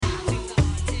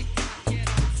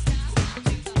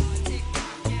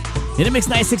In the Mix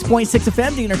 96.6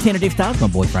 FM, the entertainer Dave Styles, my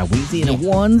boy Fry Weezy, and the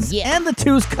ones and the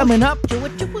twos coming up.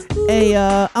 Hey,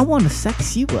 I want to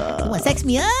sex you up. You want to sex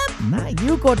me up? Not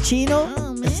you, Cochino.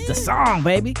 Oh, man. It's the song,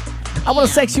 baby. I want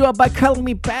to sex you up by calling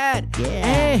me bad.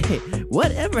 Yeah. Hey,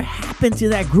 whatever happened to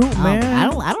that group, man?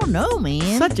 I don't know,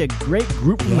 man. Such a great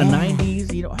group from the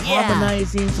 90s, you know,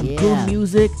 harmonizing, some good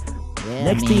music. Yeah,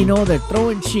 Next thing you know, they're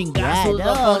throwing chingazos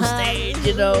up on stage,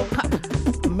 you know.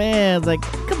 Man, it's like,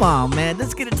 come on, man.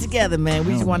 Let's get it together, man.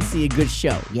 We just want to see a good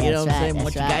show. Yeah, you know what I'm saying? that's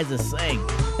What you right. guys are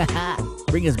saying.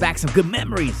 Bring us back some good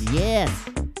memories. Yes.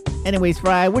 Anyways,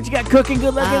 Fry, what you got cooking?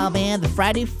 Good looking? Oh, man, the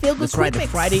Friday Feel Good That's Quick right, the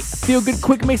Mix. Friday Feel Good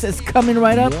Quick Mix is coming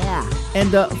right up. Yeah.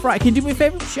 And, Fry, can you do me a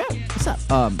favor? Sure. What's up?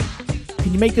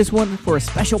 Can you make this one for a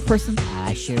special person?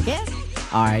 I sure can.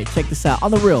 All right, check this out.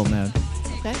 On the real, man.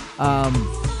 Okay.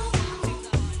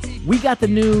 We got the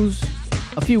news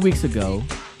a few weeks ago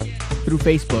through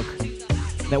Facebook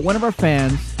that one of our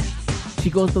fans, she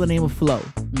goes by the name of Flo.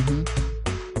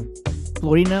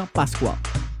 Florina Pasqual.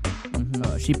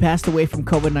 She passed away from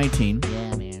COVID-19.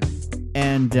 Yeah, man.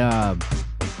 And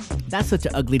that's such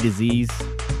an ugly disease.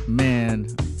 Man,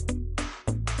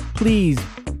 please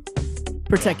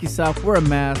protect yourself. Wear a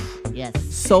mask. Yes.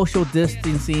 Social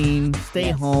distancing. Stay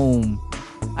Yes. home.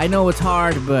 I know it's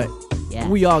hard, but Yeah.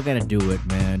 we all got to do it,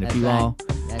 man. That's if you right. all,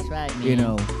 That's right, man. you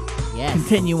know, yes.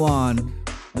 continue on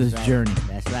this That's right. journey.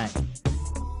 That's right.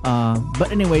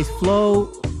 But anyways,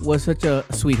 Flo was such a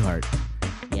sweetheart.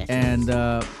 Yes. And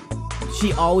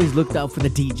she always looked out for the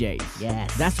DJs.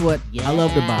 Yes. That's what I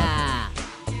loved about her.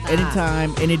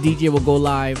 Anytime any DJ will go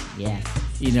live, Yes.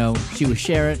 you know, she would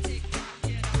share it,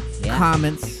 Yeah.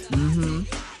 comments,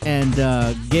 and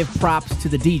give props to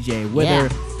the DJ, whether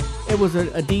it was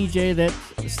a DJ that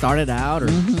started out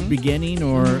or beginning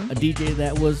or a DJ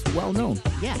that was well known.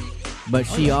 Yeah. But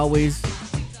she always,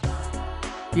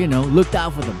 you know, looked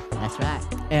out for them. That's right.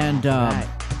 And Right.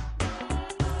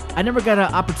 I never got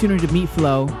an opportunity to meet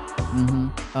Flo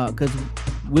because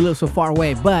we live so far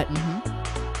away, but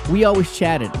we always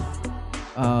chatted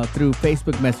through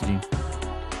Facebook messaging.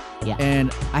 Yeah.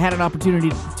 And I had an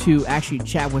opportunity to actually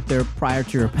chat with her prior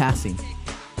to her passing.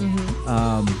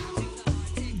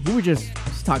 We were just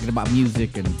talking about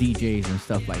music and DJs and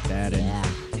stuff like that.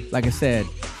 And like I said,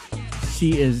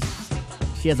 she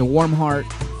has a warm heart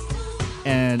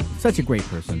and such a great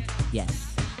person.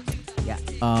 Yes. Yeah.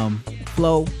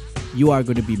 Flo, you are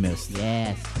going to be missed.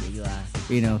 Yes. There you are.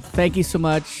 You know, thank you so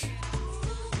much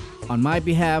on my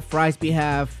behalf, Fry's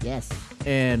behalf, Yes.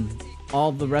 and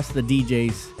all the rest of the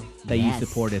DJs that you Yes.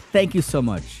 supported. Thank you so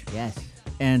much. Yes.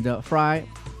 And Fry,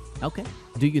 Okay.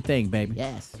 do your thing, baby.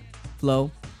 Yes.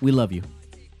 Flo, we love you.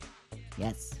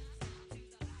 Yes.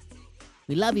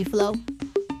 We love you, Flo.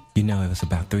 You know, it was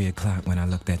about 3 o'clock when I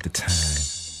looked at the time.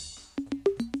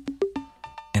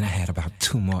 And I had about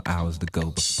 2 more hours to go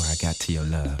before I got to your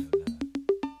love.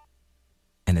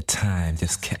 And the time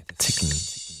just kept ticking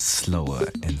slower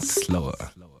and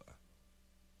slower.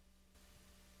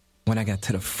 When I got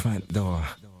to the front door,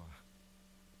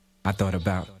 I thought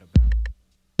about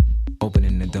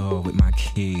opening the door with my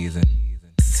keys and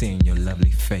seeing your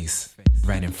lovely face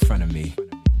right in front of me.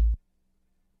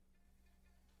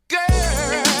 Girl,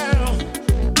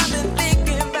 I've been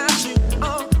thinking about you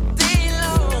all day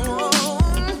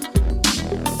long,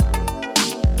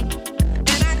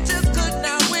 and I just could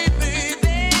not wait,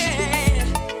 baby,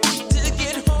 to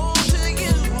get home to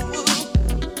you.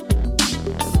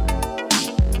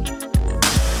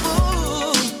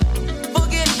 Ooh,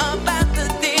 forget about the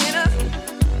dinner,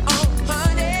 oh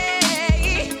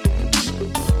honey,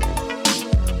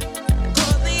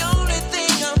 'cause the only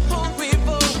thing I'm hungry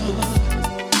for,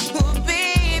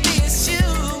 baby, it's you.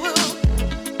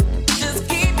 Just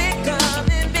keep it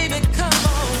coming, baby, come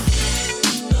on.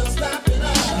 Don't stop it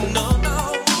all. No, no.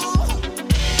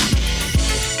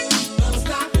 Don't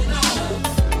stop it all.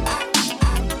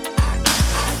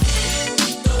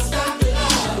 Don't stop it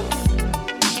all.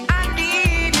 I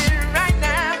need it right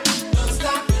now. Don't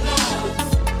stop it all.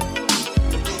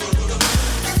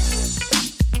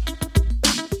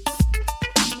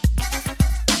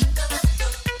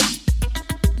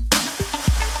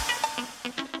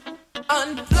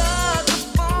 Unplug the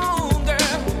phone,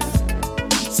 girl,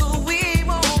 so we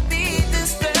won't be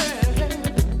disturbed.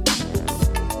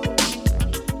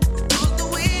 The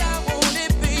way I want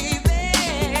it, baby,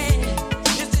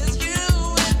 it's just you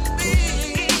and me.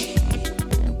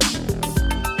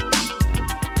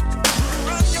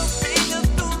 Run your fingers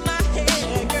through my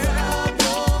hair, girl,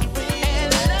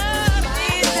 and love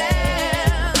me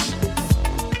there.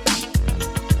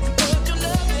 'Cause your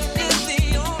loving is the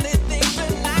only thing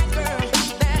tonight, girl,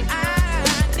 that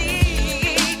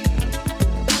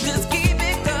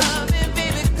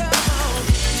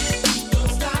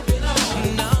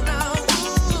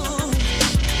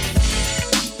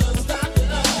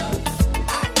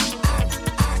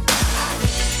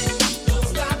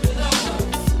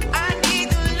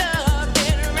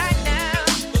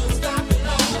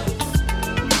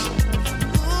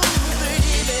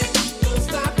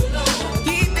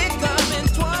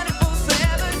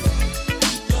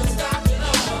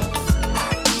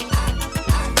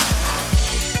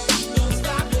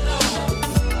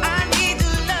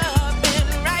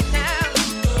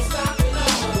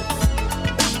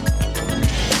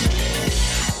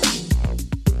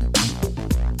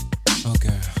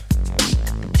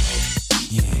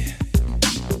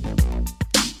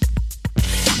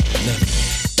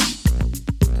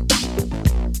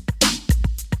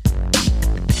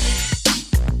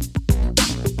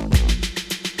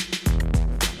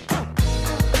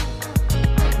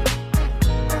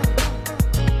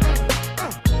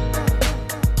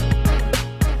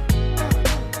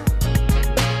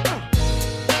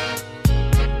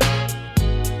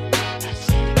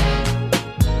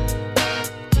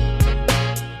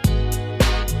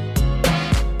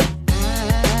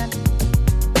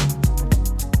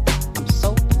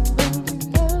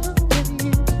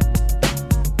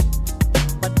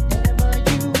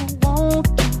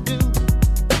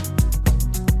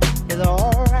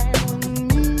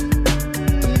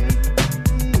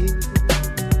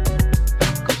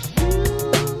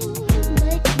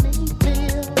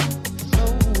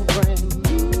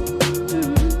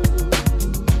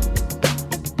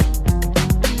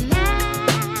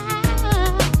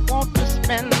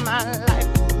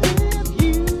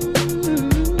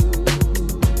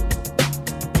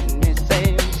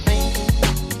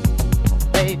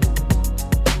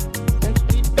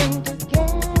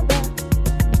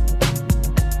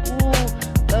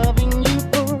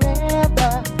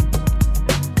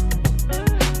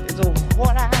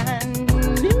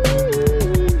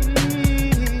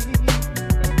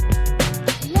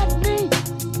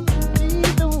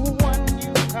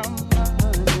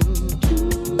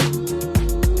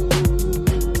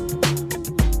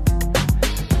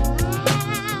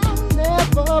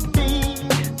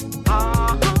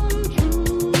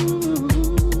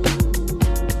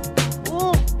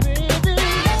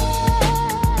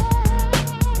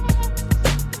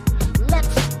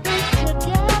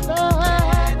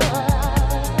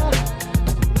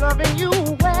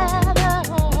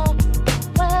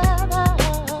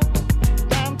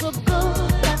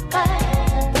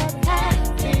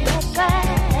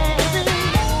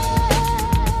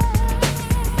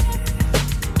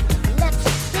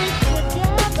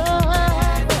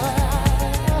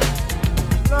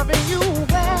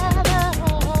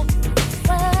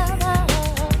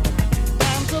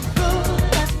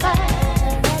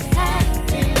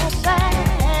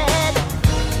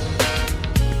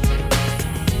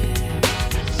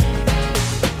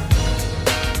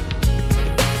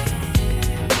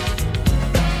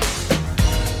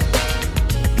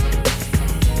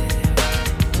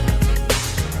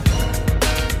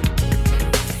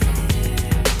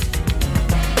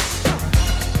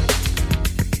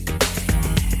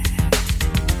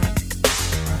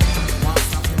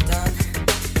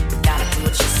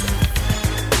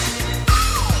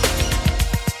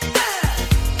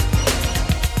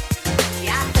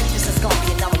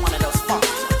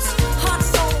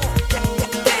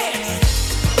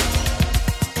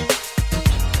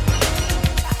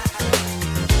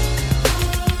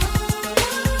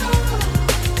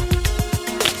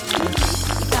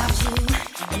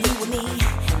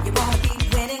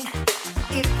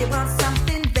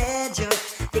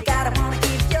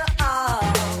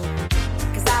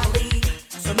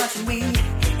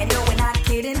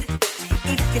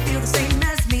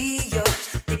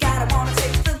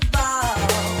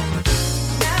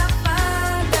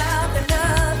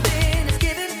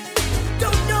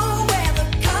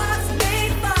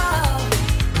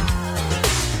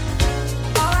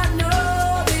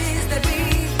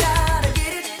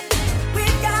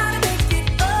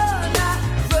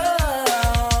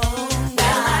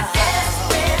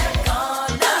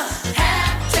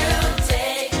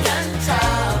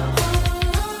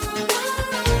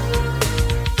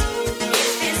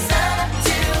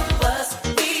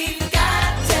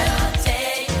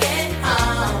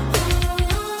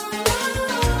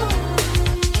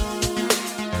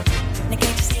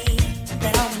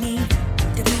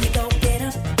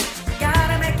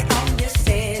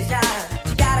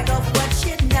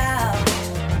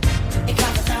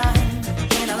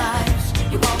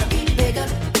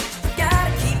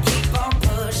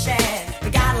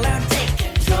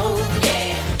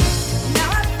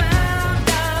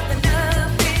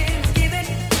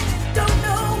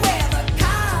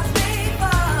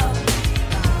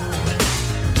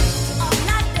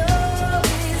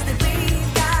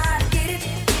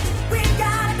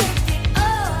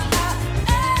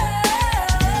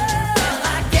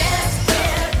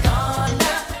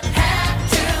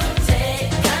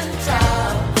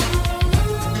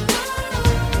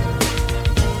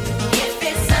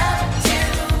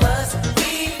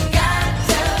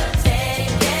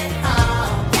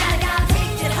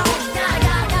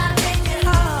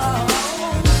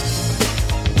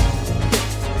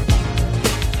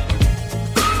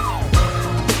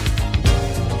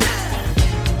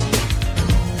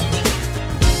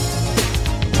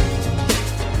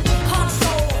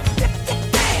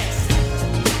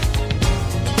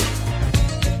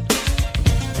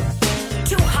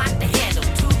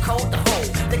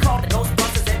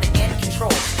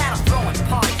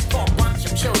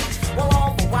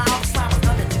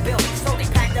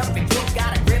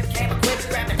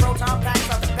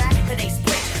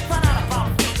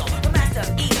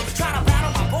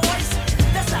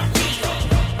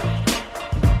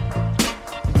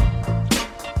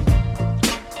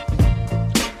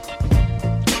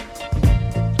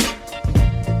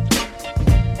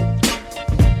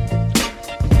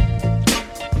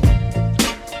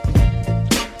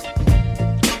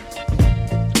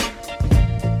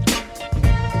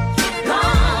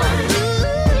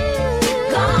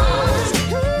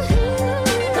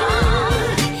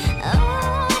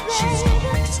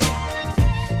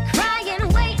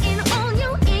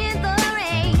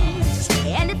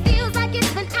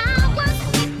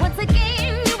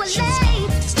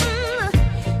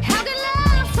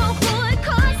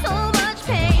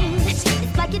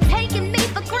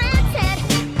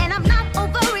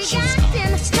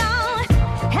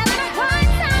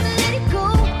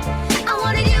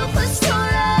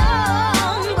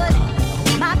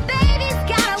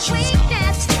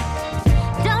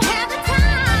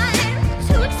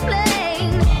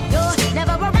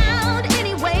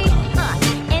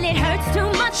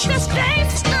watch this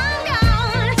face. I'm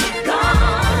gone,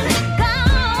 gone,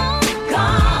 gone,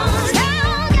 gone,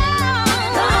 gone,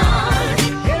 gone,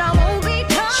 and I won't be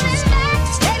coming back.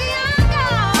 Baby, I'm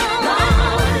gone,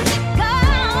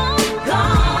 gone,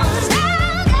 gone,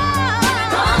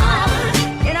 gone,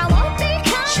 and I won't be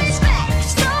coming back.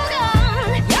 So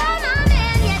gone, you're my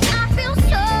man, yet I feel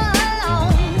so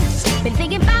alone. Been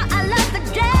thinking about I love the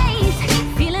days,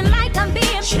 feeling like I'm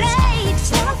being played.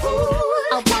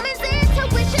 A woman's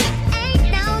intuition ain't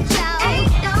no joke.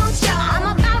 I'm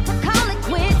about to call it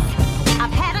quits.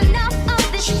 I've had enough of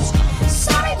this.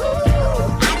 Sorry, boo.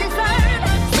 I deserve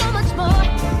so much more,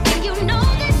 and you know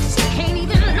this. Can't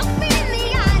even look me in the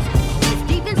eyes. It's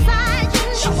deep inside, you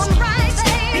know I'm right,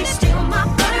 baby. Be still my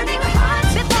burning heart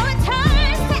before it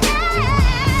turns to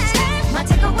ash. Might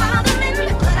take a while to mend,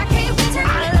 but I can't pretend.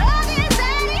 Our love is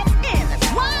at its end. That's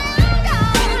why I'm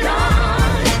gone,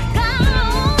 gone,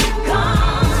 gone, gone,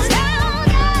 gone,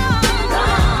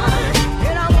 gone,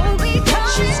 and I won't be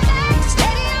coming back.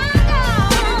 Baby, I'm gone,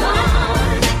 gone,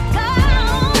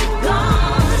 gone,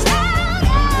 gone,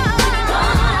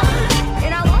 gone,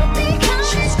 and I won't be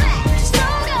coming back. So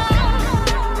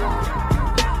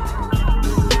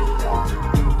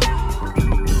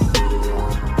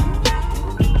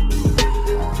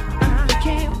I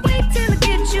can't wait till I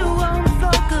get you on the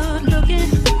floor, good looking.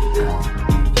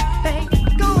 Hey,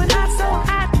 going hot, so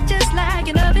hot, just like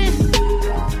an oven.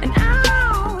 And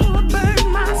I'll burn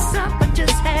myself, I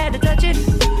just had to touch it.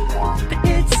 But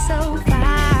it's so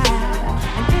fine,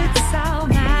 and it's all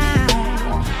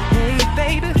mine. Hey,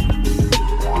 baby,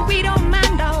 we don't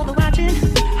mind all the watching.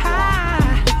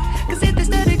 Cause if they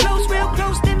study close, real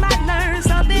close, they might learn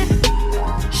something.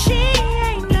 She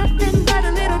ain't nothing but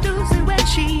a little doozy when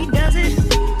she does it.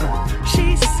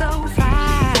 She's so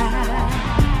fine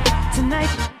tonight.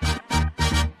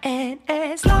 And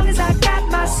as long as I got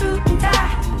my suit and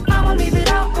tie, I'ma leave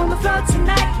it all on the floor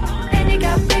tonight. And you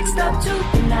got fixed up to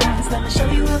the nines. Let me show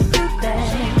you a few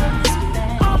things.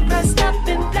 All dressed up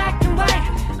in black and white,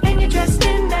 and you're dressed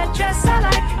in that dress I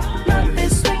like. Love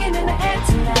is swinging in the air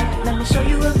tonight. Let me show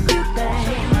you a few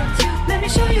things. Let me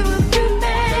show you a few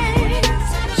things.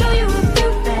 Show you a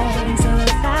few things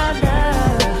about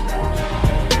love.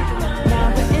 Now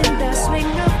we're in the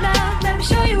swing of love. Let me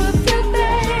show you a few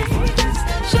things.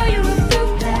 Show you a few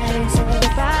things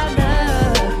about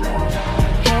love.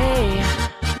 Hey,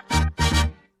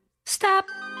 stop.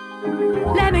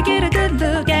 Let me get a good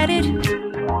look at it.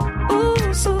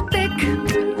 Ooh, so thick.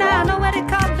 Now I know what they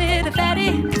call it, a fatty.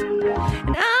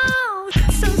 And oh,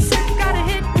 so sick, got a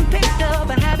hit and picked up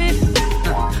a habit.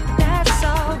 That's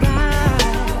alright,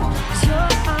 so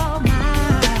all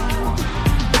mine.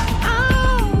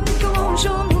 Oh, go on,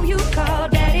 show 'em who you call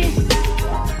daddy.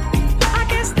 I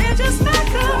guess they're just my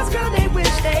cuz, girl, they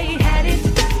wish they had it.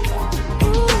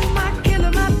 Ooh, my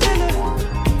killer, my pillar.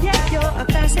 Yeah, you're a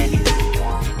classic,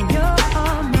 and you're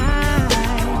all mine.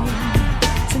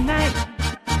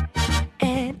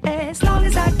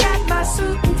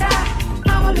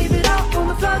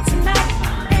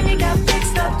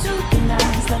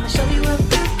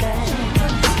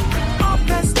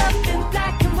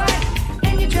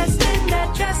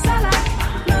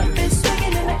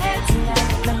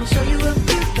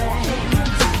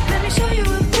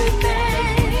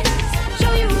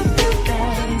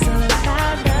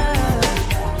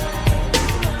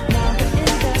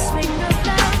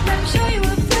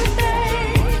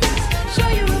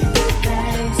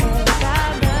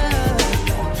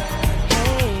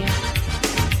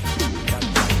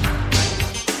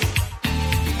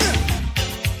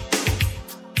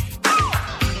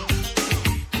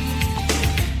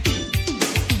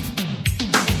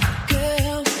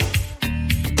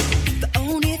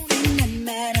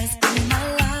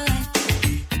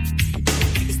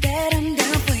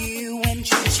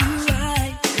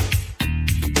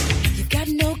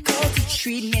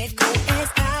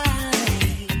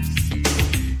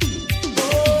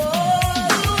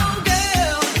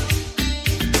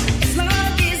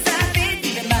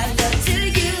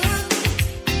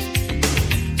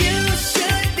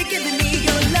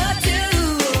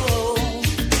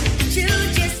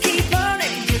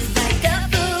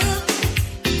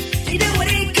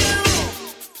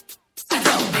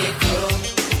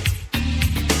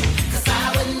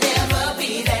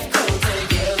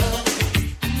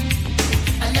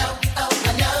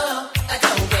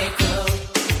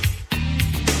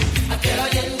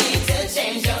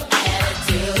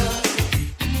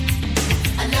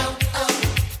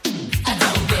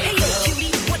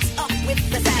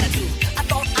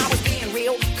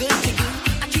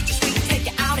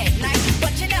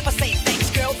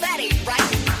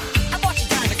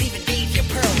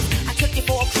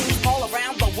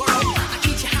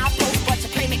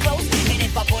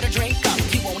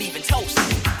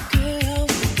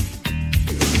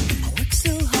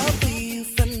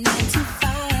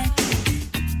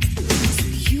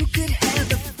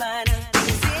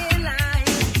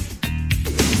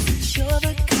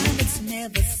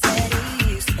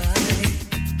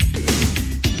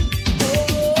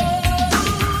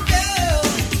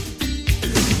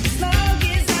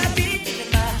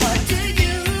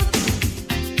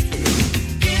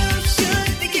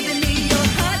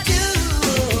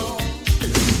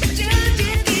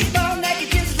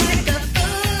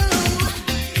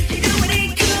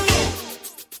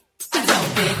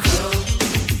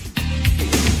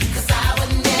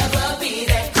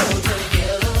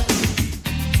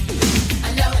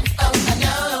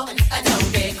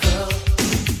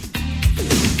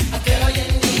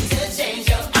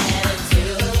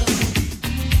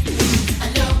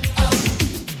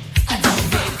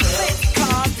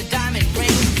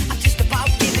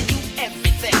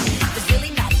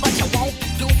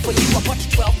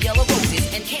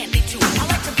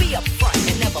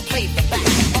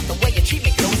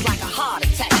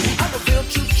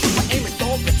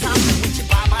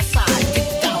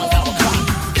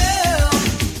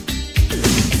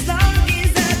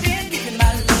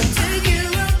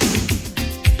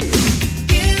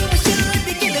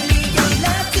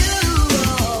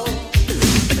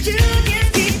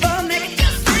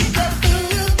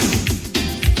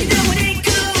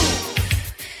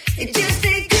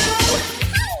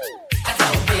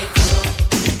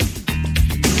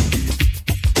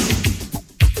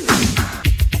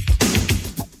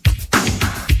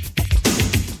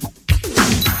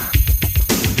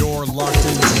 You're locked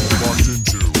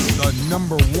into the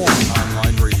number one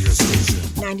online radio station.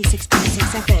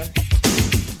 96.6 FM.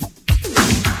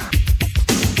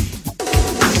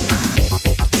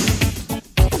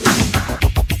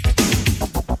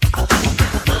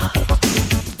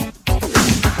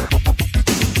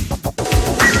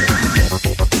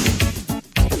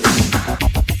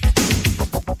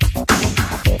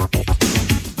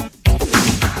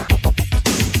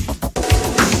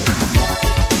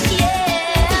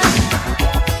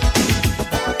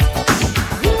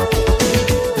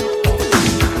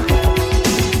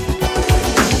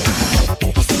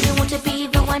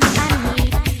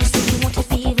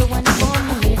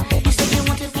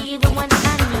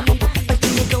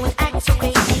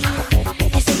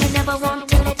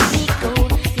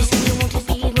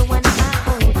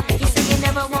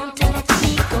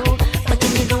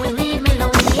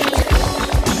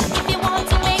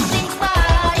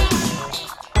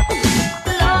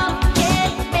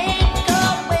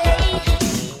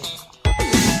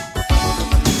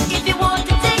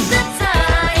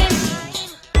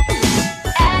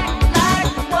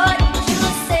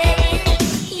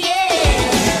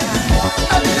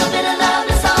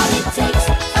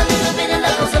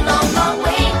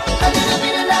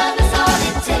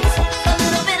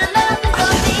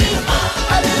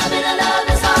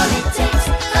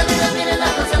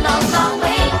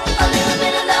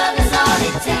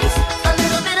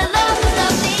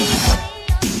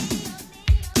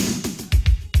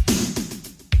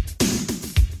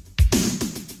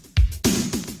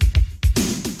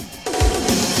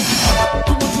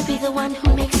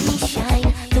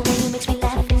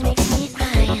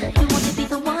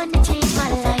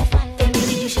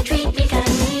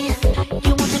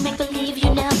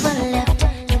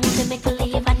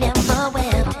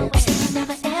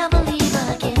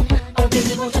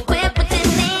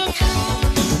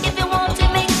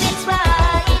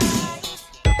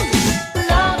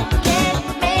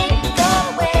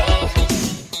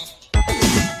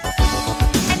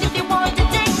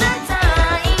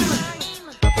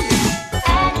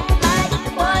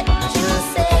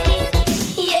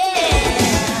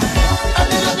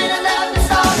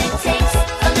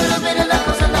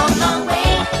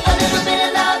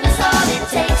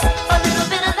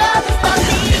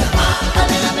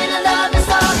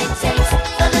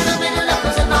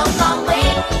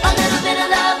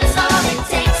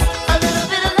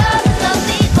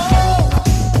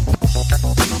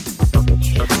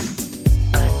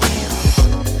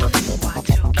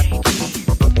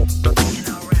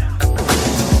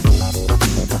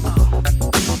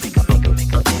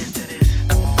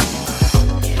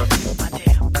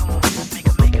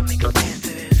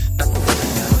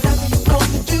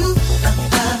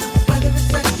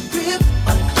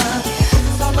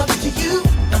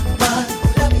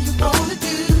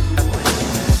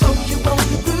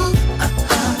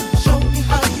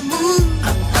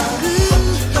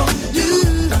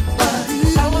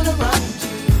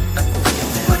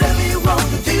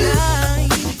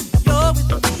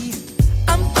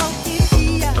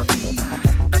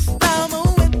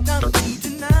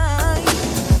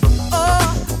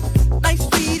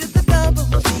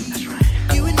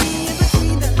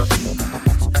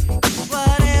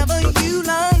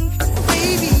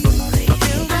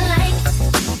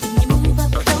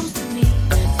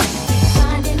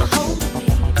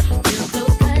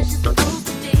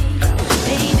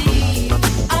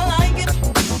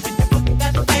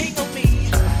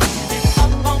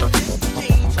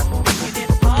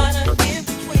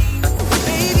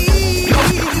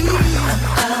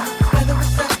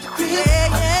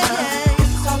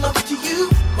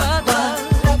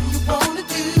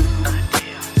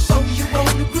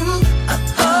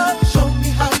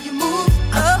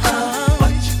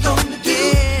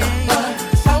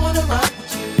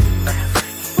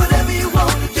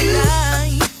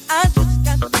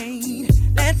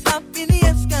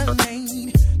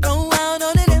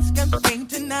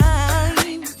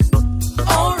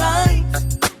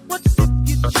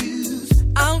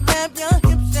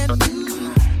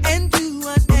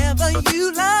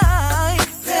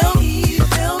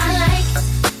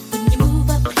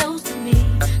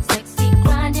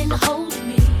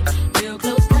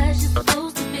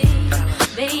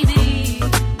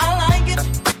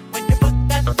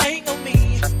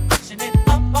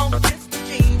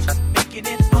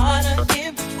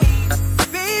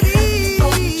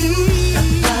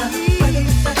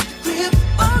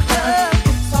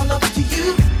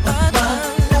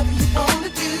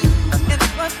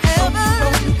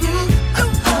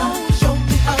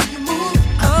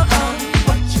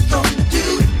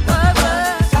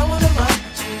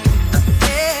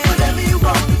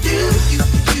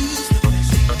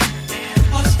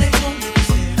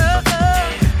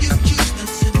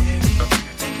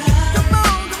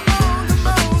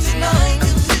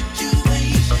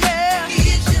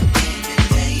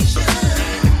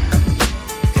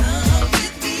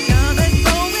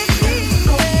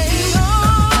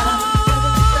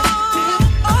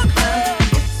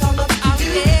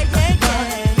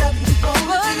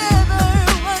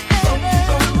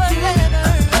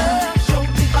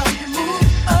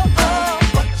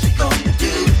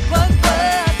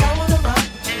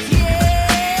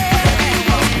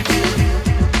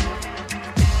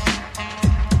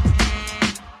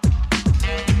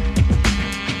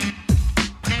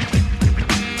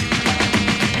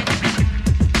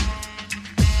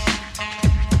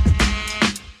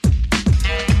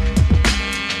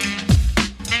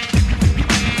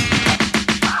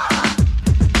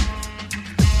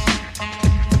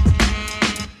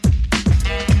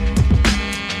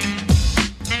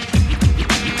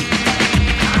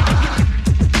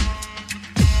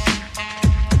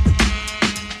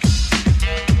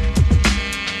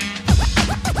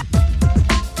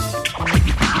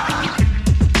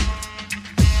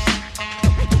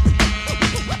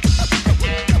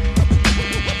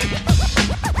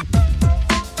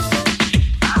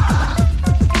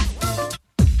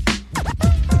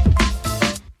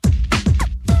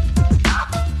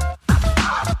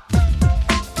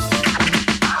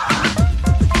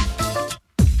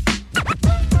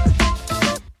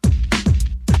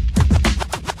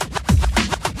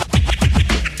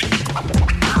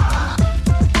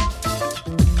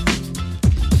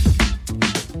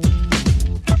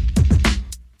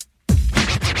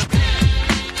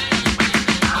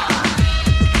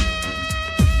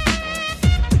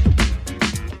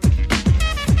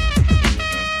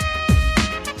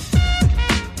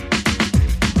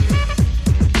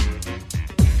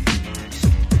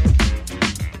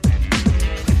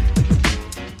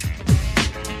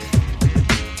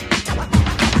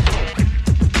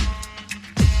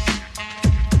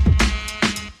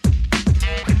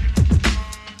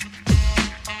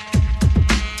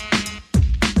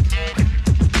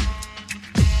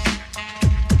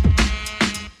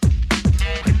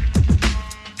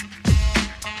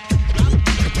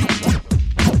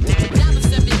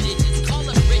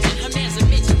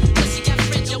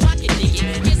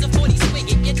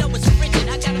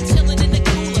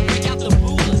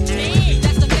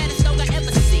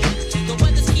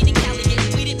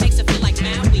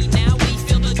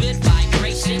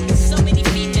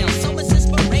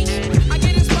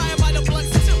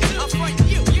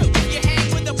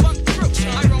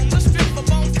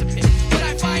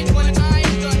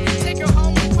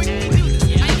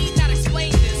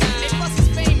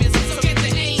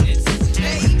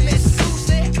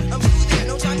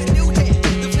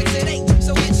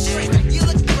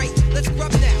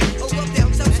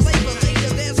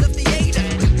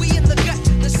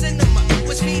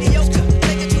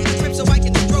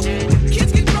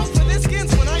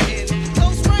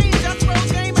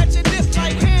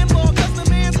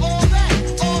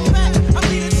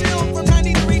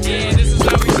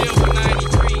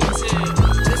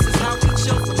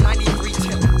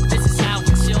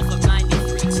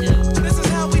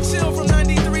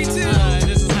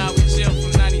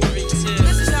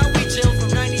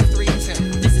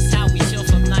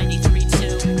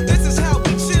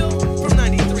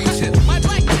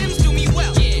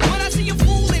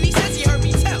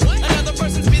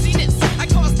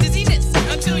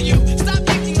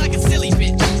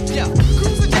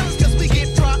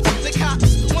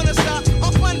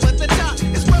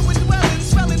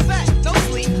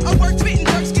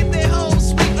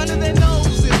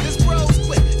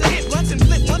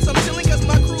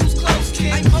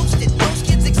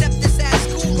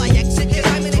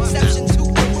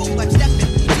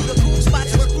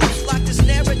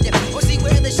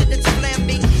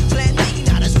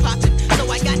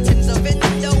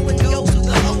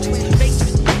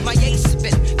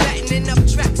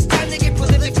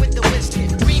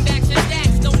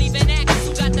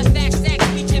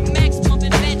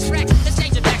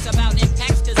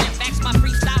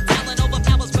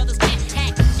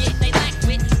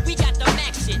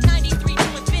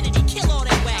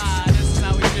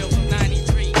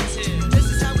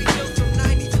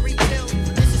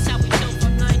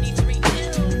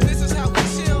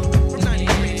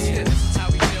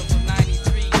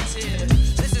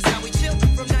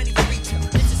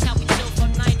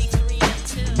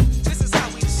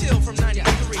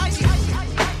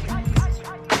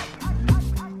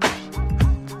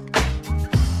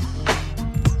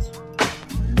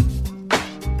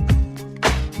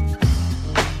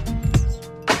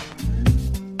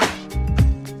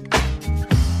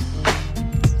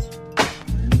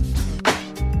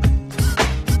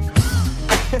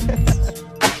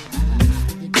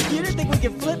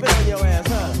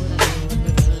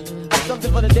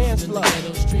 something for the dance floor.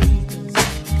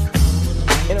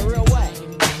 In a real way.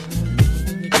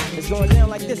 It's going down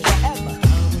like this forever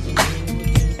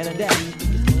and a day.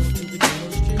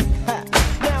 Ha.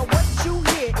 Now what you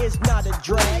hear is not a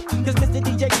drag, cause Mr.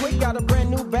 DJ Quick got a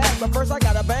brand new bag. But first I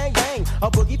gotta bang bang,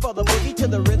 a boogie for the boogie to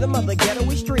the rhythm of the ghetto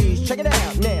streets. Check it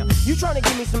out now. You trying to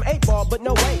give me some 8-ball, but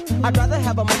no way. I'd rather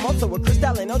have a mimosa with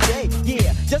Cristal and OJ.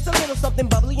 Yeah, just a little something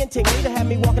bubbly and tingly to have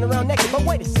me walking around naked. But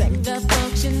wait a second. The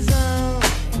function's on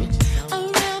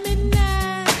around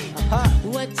midnight.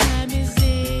 What time is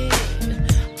it?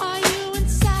 Are you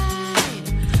inside?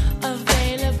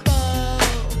 Available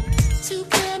to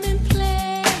come and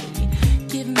play?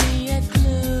 Give me a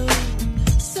clue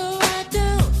so I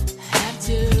don't have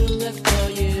to look for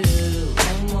you.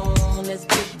 Come on, let's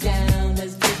get down,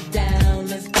 let's get down,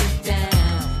 let's get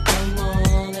down. Come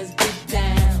on, let's get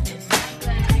down.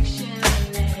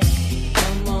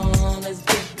 Come on, let's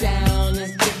get down,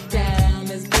 let's get down,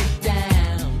 let's get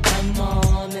down. Come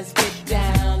on, let's get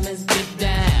down, let's get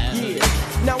down.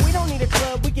 Yeah. Now we don't need a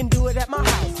club, we can do it at my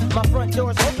house. My front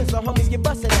door's open so homies get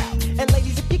busted out. And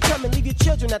ladies, if you come and leave your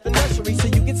children at the nursery so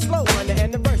you get slow on the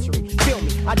anniversary. Feel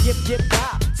me, I dip,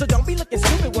 die. So don't be looking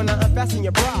stupid when I unfasten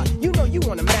your bra. You know you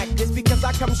wanna mac this because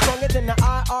I come stronger than the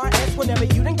IRS whenever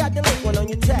you done got the link one on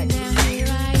your text. Now here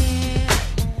I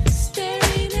am,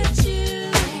 staring at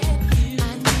you.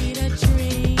 I need a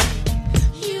drink.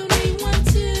 You need one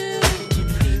too.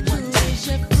 Who is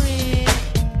your friend?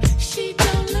 She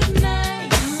don't look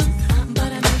nice,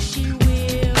 but I know she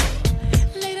will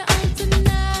later on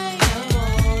tonight. Come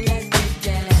on, let's get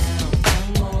down.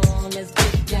 Come on, let's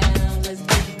get down. Let's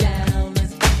get down.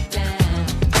 Let's get down.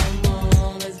 Come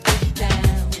on, let's get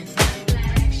down.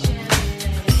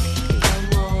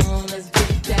 Come on, let's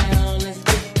get down. Let's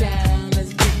get down.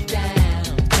 Let's get down.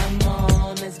 Come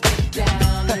on, let's get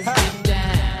down. Let's get down.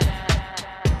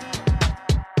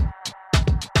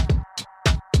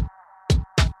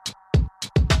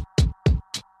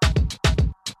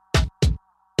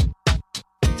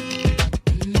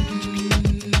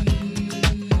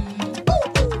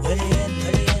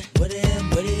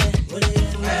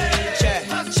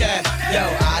 Check. Yo,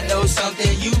 I know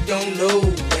something you don't know,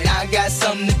 and I got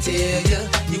something to tell ya.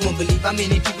 You won't believe how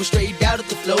many people straight out of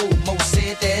the flow. Most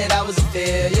said that I was a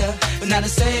failure, but now the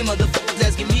same motherfuckers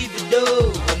asking me to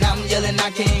do. When I'm yelling,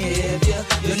 I can't help ya.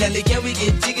 Yo, Nelly, can we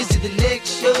get tickets to the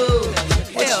next show?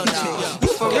 Hell no. You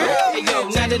for real? Hey, yo,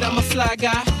 now that I'm a fly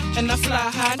guy and I fly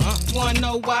high, wanna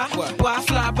know why? Why I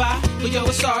fly by? But yo,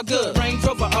 it's all good. Range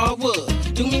Rover, all wood.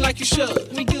 Do me like you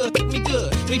should. Me good, me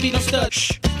good. We be no stud.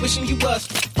 Shh. Wishing you was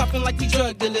popping like we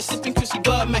drug dealers, sipping Chrissy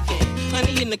Bud Mackin.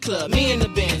 Honey in the club, me in the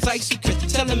Benz, icy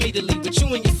Chris telling me to leave with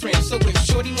you and your friends. So if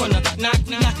Shorty wanna knock,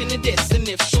 we knockin' the diss. And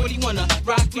if Shorty wanna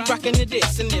rock, we rockin' the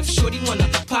diss. And if Shorty wanna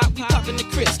pop, we poppin' the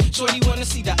Chris. Shorty wanna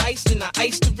see the ice, then I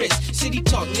ice the wrist. City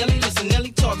talk, Nelly listen,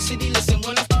 Nelly talk, city listen.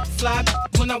 When I fly,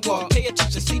 when I walk, pay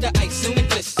attention, see the ice in the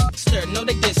bliss. Stir, know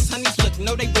they diss, honeys look,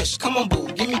 know they wish. Come on, boo,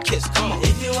 give me a kiss, come on.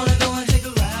 If you wanna go and take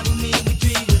a ride with me, we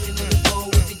dream with it in the bowl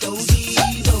with the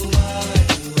dozies over.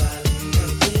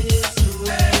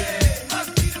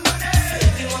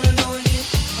 If you wanna know and get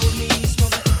with me,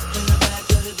 smoke it in the back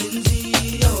of the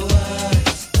Benzie over.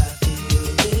 I feel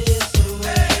this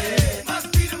way. Must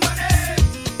be the money.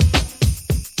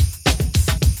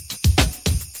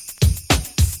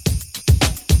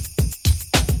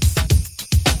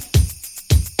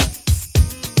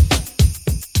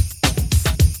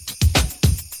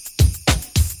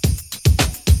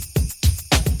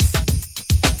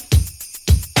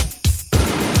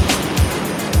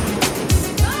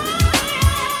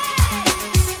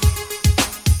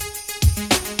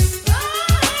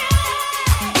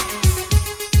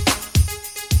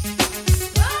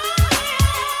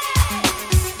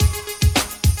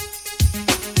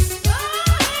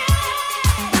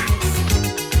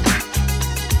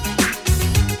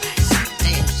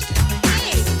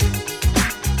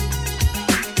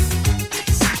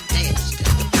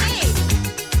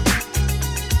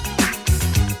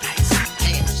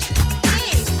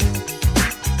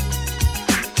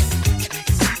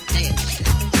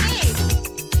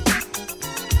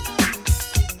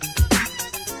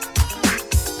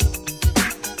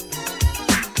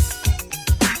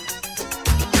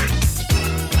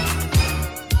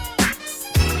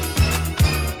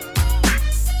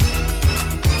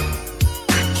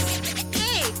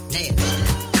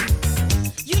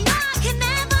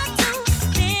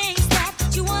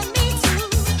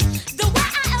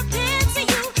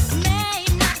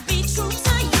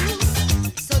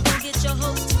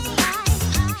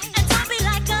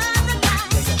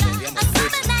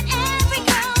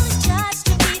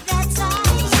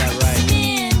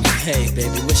 Hey,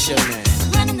 baby, what's your name?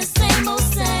 Running the same old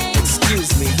same.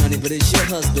 Excuse me, honey, but is your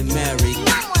husband married?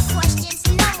 No more questions,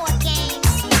 no more games.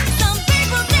 Some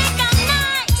people think I'm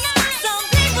nice, some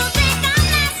people think I'm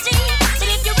nasty. But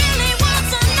if you really want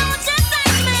to know, just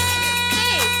ask me.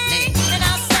 And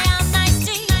I'll say I'm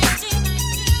nasty.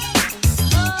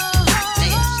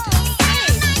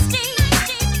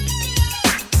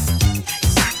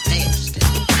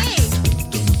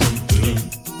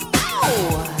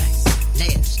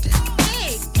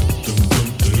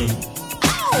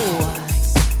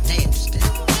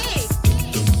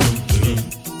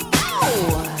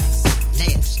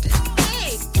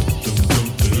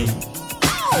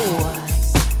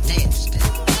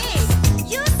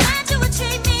 You said you would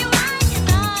treat me right and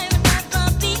I would never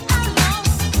be alone.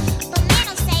 But man,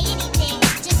 don't say anything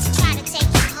just to try to take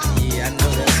you home. Yeah, I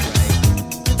know that's right.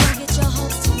 But don't get your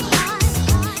hopes too high,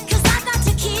 'cause I got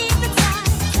to keep it tight.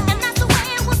 And that's the way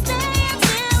it will stay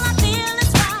until I feel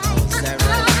it's right. Is that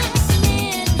right?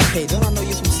 Hey, don't I know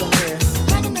you from somewhere?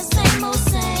 Running the same old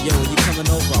same. Yo, when you coming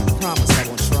over, I promise I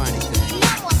won't try anything.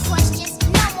 No more questions,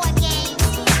 no more games.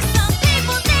 Some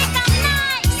people think I'm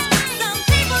nice, some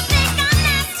people think I'm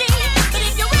nasty. But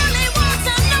if you really want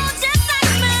to know, just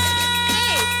ask me.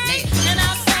 And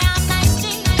I'll say I'm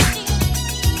nasty.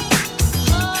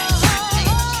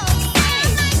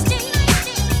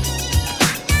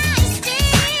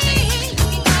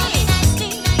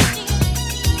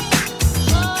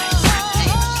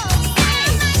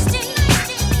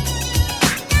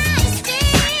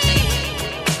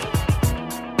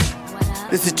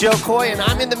 This is Joe Coy, and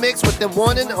I'm in the mix with the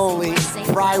one and only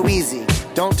Fry Weezy.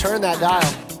 Don't turn that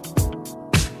dial.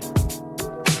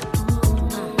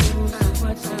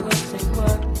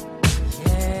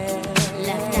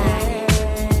 Left eye,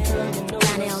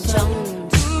 Donnell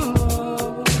Jones.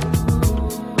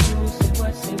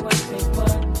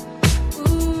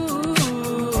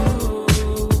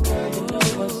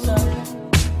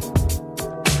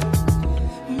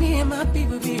 Me and my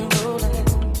people be rolling,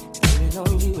 standing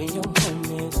on you and your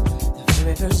homies. The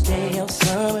very first day of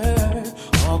summer,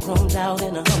 all grown out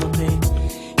in a Hummer.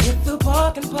 Hit the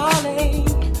park and parlay.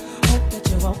 Hope that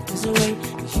you walk this way,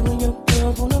 'cause you and your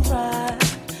girls wanna ride.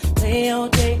 Play all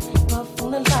day, puff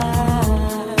on the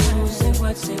line. Say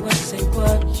what, say what, say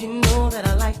what. You know that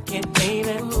I like it,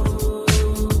 baby. Ooh,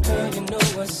 girl, you know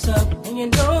what's up, and you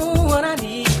know what I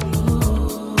need.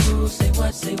 Ooh, say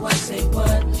what, say what, say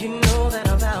what. You know that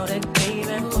I'm about it,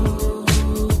 baby.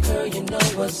 Ooh, girl, you know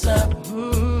what's up.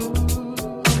 I'm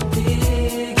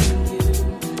digging you,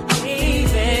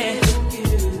 baby.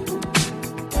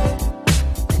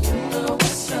 And you know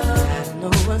what's up, I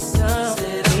know what's up,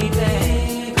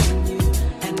 baby.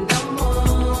 And I'm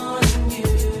on you.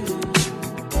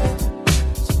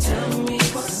 So tell me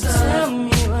what's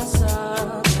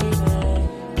up, baby.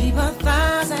 Be my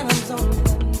thighs and I'm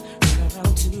zoning.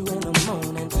 Around 2 in the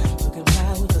morning, looking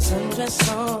fly with a sundress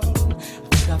on.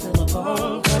 I think I feel a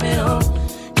bone coming on.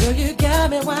 Girl, you got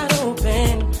me wide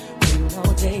open. Waiting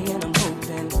all day and I'm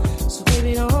hoping. So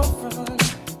baby, don't front.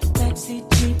 Backseat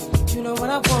Jeep, you know what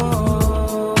I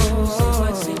want. Say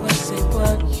what, say what, say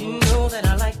what. You know that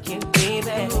I like it,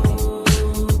 baby.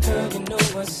 Ooh, girl, you know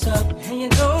what's up, and you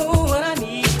know what I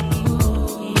need.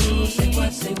 Ooh, say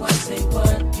what, say what, say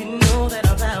what. You know that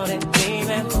I'm about it,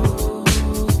 baby.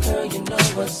 Ooh, girl, you know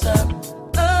what's up.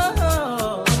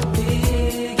 Oh, I'm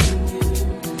digging you,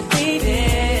 baby.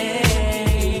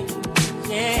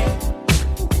 Yeah,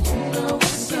 you know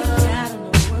what's up. I don't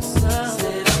know what's up.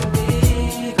 Said I'm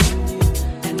digging you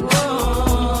and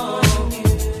want you.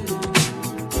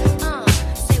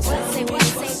 Say what, say what,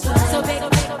 say what. So big,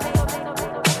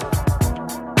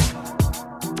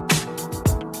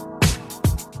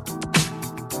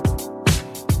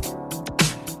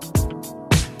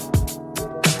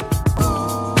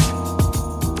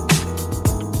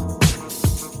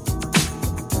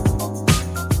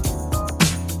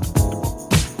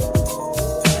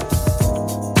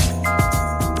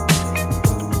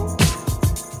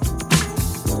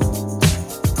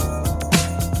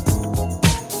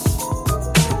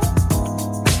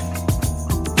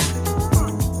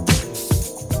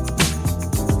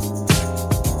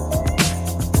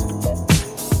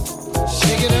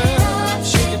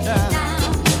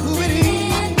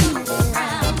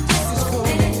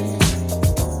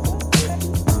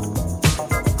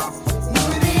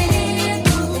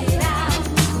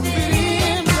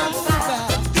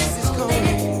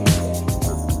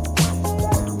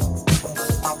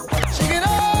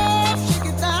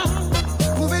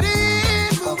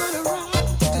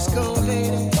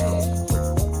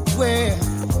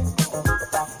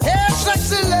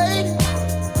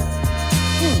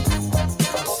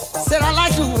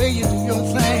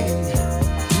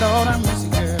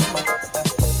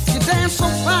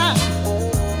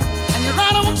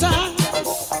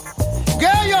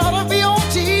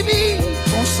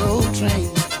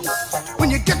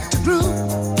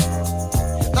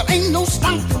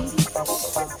 stomping.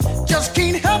 Just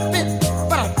can't help it,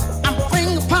 but I'm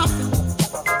finger popping.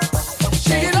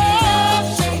 Shake it up,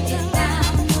 shake it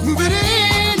down, move it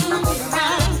in, move it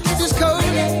around. Just go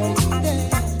there.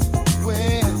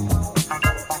 Well,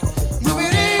 move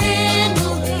it in,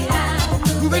 move it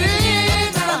out, move it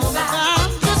in,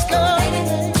 around. Just go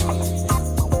there.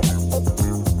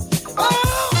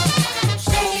 Oh,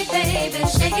 Shake it, baby,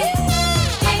 shake it.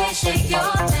 Baby, shake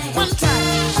your thing. one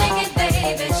time. Shake it,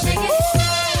 baby, shake it.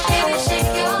 Baby,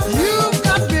 shake your thing. You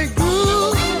got big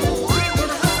groove.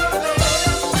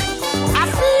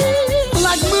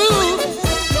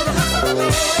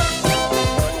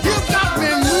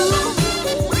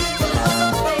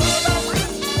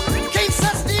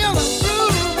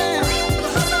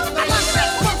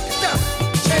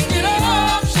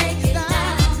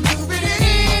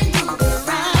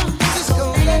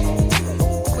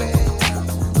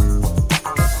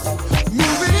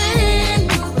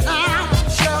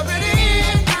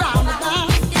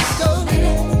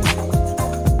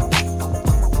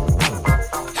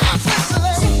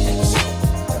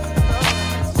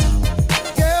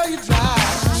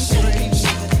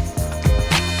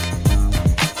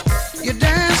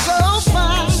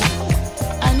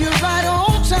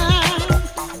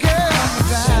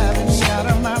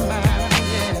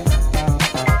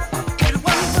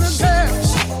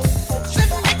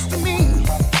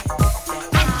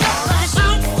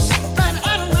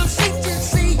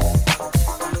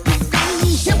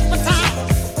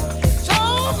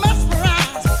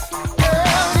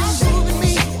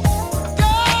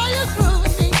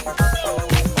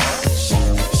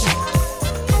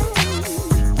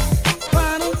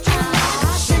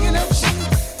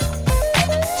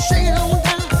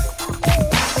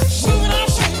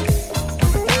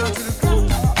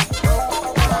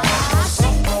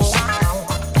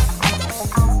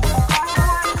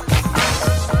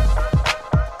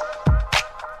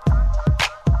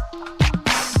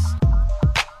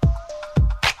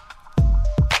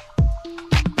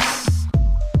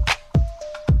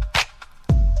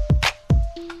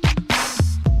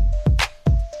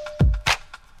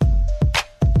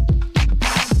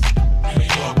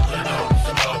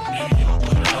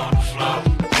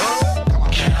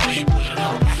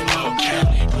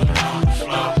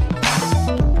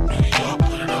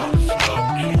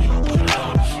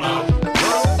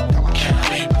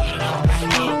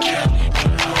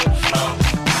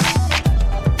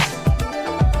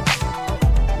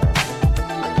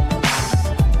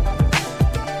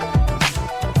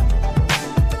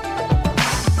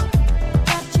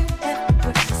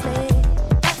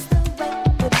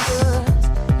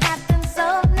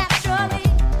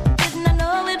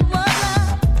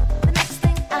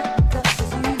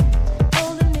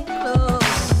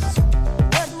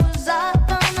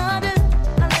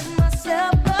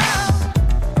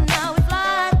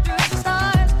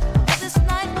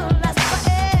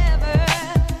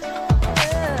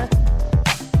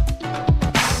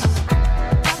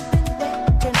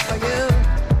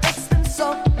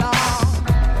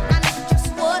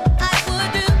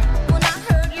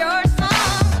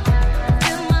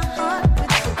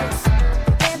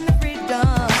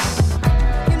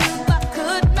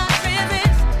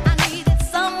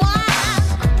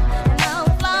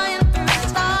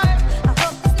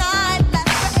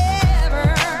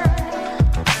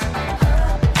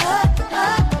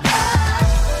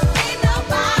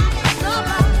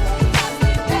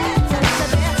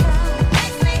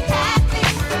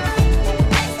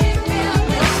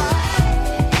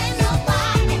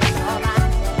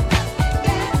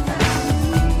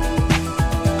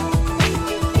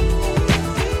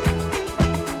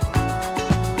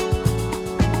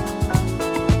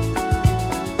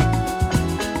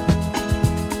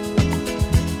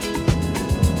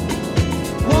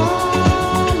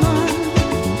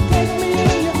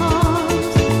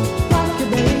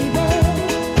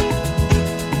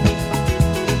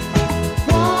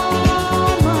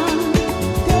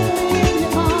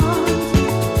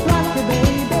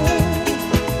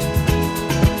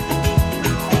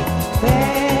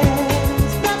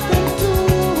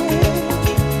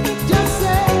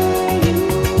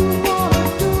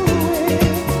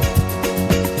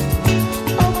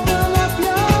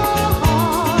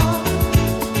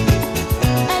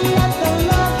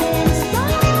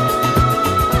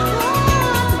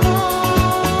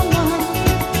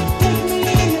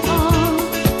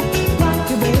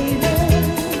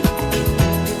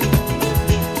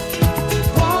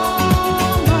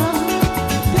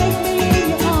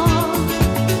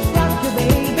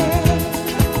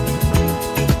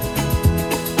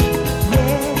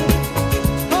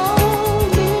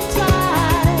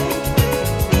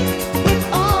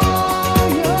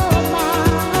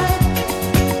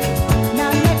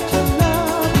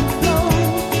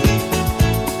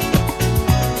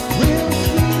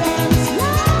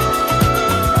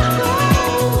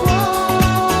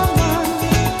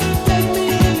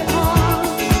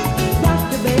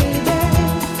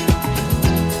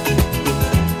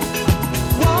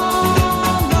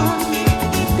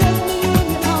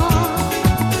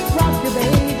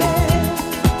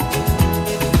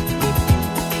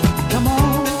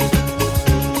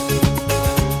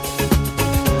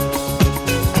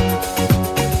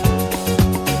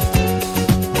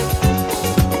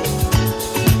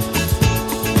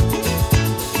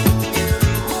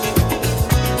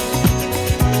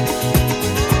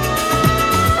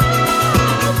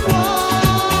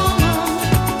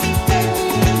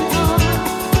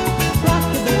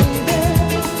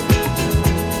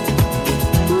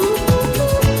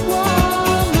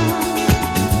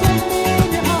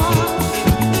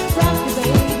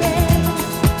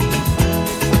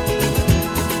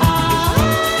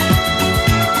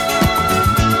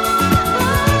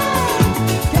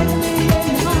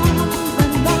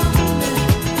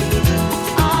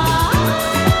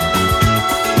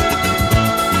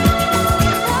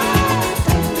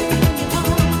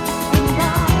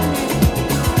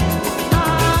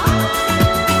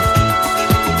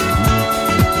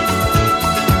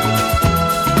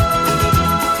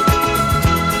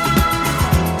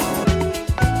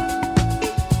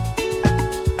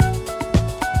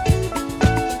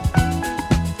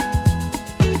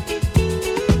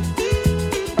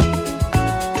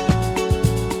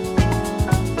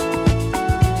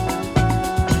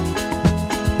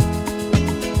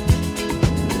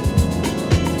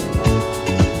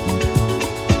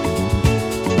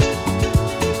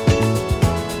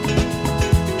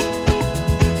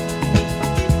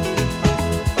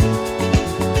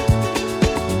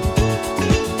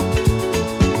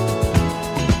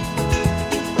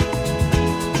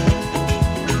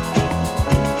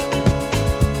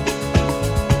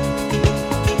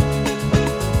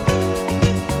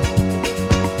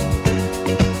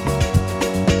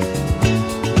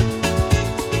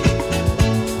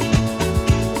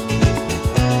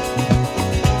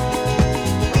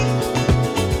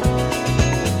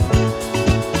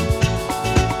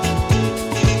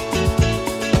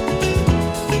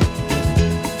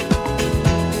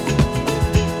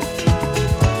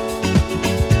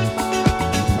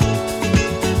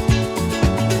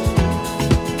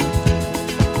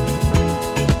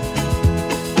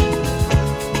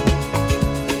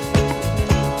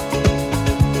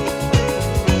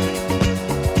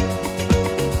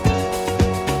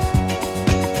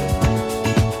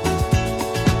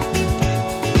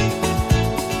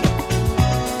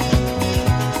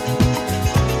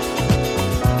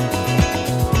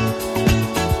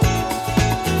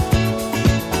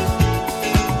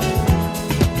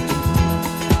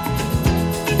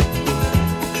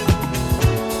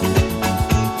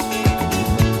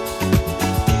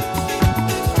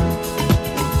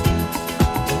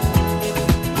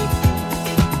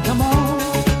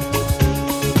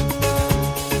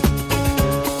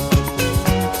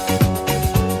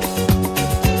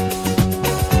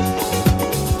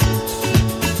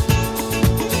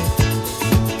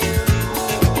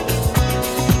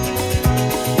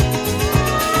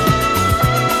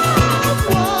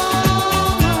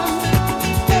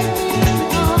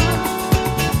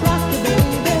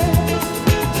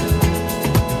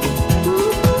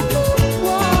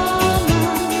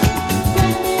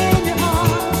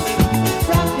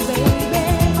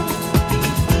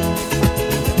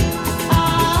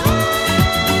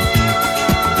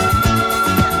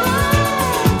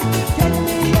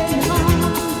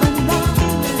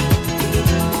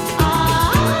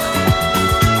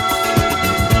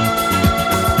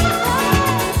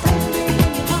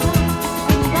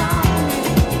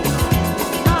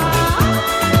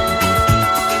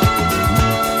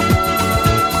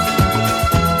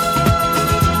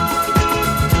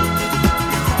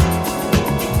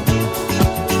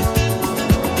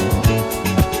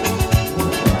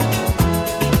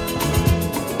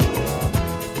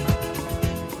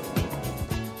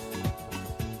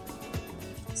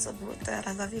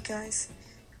 you guys.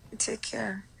 Take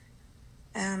care.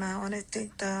 And I want to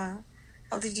thank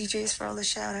all the DJs for all the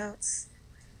shout outs.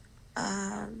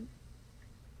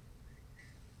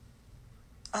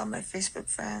 All my Facebook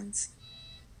friends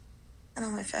and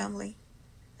all my family.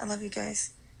 I love you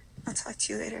guys. I'll talk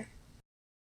to you later.